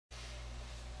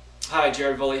Hi,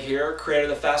 Jared Volley here, creator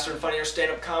of the Faster and Funnier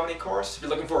Stand-Up Comedy course. If you're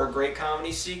looking for a great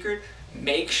comedy secret,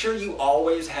 make sure you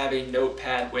always have a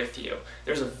notepad with you.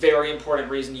 There's a very important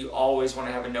reason you always want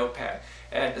to have a notepad,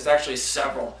 and there's actually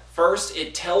several. First,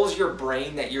 it tells your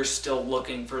brain that you're still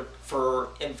looking for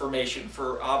information,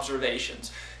 for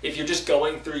observations. If you're just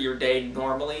going through your day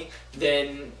normally,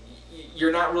 then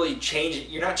you're not really changing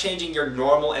your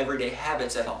normal everyday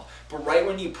habits at all. But right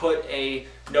when you put a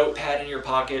notepad in your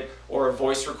pocket or a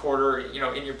voice recorder,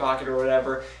 in your pocket or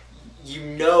whatever, you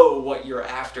know what you're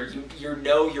after. You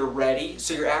know you're ready,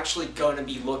 so you're actually going to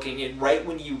be looking. And right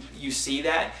when you see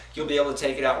that, you'll be able to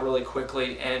take it out really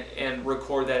quickly and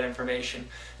record that information.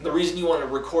 And the reason you want to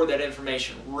record that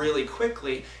information really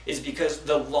quickly is because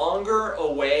the longer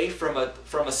away from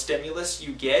a stimulus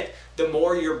you get, the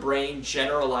more your brain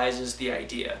generalizes the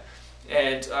idea.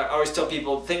 And I always tell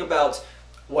people, think about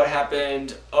what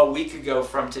happened a week ago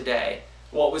from today.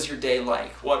 What was your day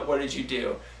like? What did you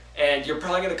do? And you're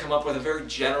probably going to come up with a very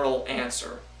general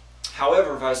answer.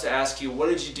 However, if I was to ask you, what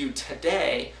did you do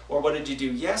today, or what did you do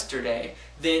yesterday,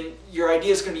 then your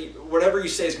idea is going to be, whatever you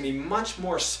say is going to be much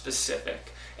more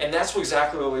specific. And that's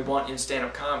exactly what we want in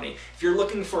stand-up comedy. If you're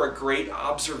looking for a great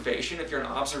observation, if you're an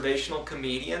observational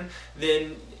comedian,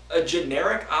 then a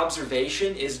generic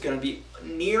observation is going to be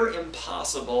near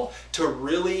impossible to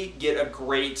really get a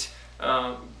great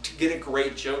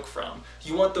joke from.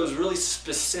 You want those really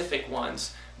specific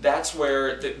ones. That's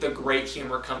where the great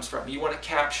humor comes from. You want to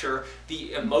capture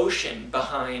the emotion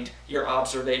behind your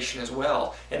observation as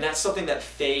well. And that's something that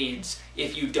fades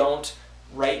if you don't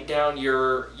write down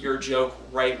your joke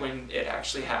right when it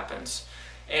actually happens.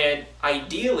 And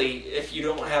ideally, if you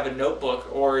don't have a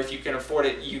notebook, or if you can afford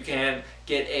it, you can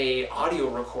get an audio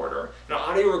recorder. Now,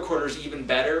 audio recorder is even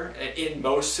better in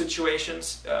most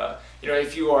situations.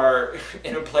 If you are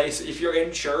in a place, if you're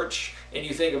in church and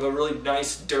you think of a really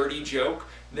nice, dirty joke,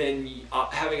 then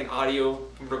having an audio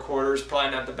recorder is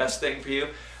probably not the best thing for you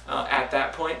at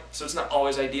that point. So it's not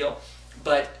always ideal.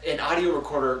 But an audio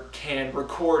recorder can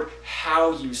record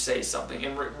how you say something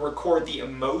and record the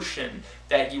emotion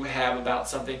that you have about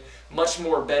something much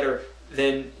more better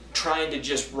than trying to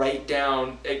just write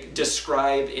down,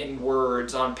 describe in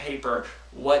words on paper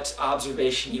what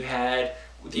observation you had,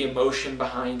 the emotion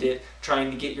behind it, trying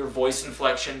to get your voice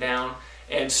inflection down.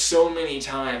 And so many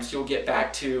times you'll get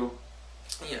back to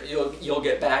you'll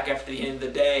get back after the end of the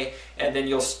day, and then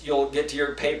you'll get to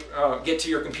your paper, get to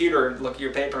your computer and look at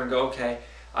your paper and go, okay,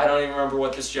 I don't even remember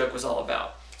what this joke was all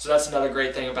about. So that's another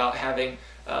great thing about having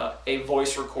a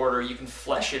voice recorder. You can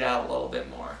flesh it out a little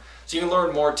bit more. So you can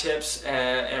learn more tips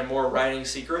and more writing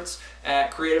secrets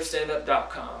at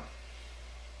creativestandup.com.